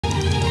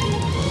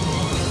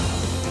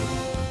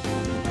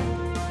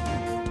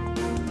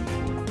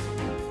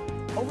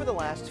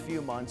last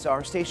few months,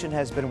 our station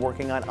has been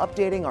working on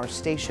updating our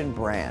station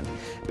brand.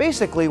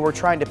 Basically, we're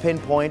trying to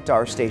pinpoint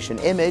our station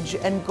image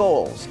and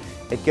goals.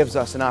 It gives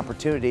us an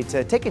opportunity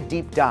to take a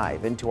deep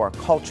dive into our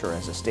culture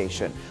as a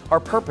station, our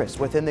purpose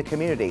within the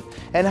community,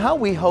 and how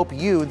we hope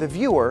you, the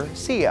viewer,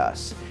 see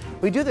us.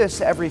 We do this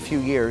every few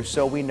years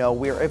so we know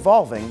we're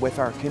evolving with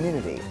our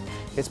community.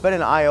 It's been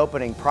an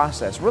eye-opening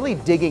process, really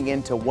digging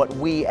into what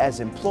we as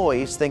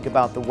employees think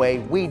about the way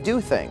we do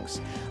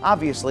things.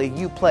 Obviously,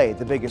 you play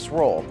the biggest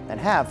role and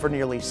have for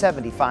nearly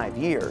 75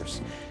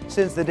 years.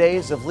 Since the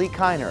days of Lee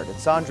Kynard and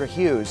Sandra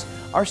Hughes,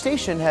 our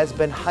station has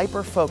been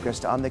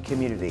hyper-focused on the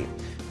community.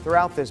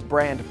 Throughout this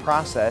brand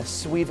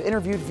process, we've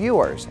interviewed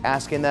viewers,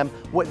 asking them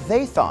what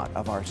they thought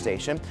of our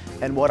station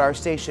and what our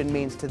station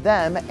means to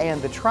them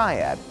and the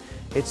Triad.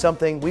 It's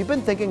something we've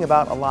been thinking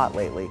about a lot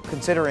lately,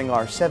 considering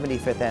our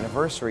 75th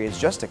anniversary is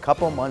just a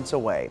couple months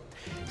away.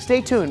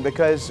 Stay tuned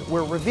because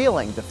we're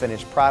revealing the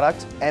finished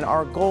product and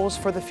our goals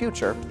for the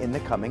future in the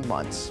coming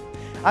months.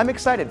 I'm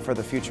excited for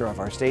the future of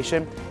our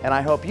station, and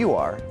I hope you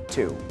are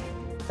too.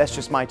 That's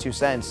just my 2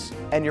 cents,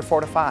 and your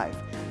 4 to 5.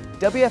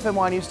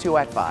 WFMY News 2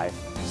 at 5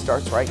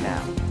 starts right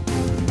now.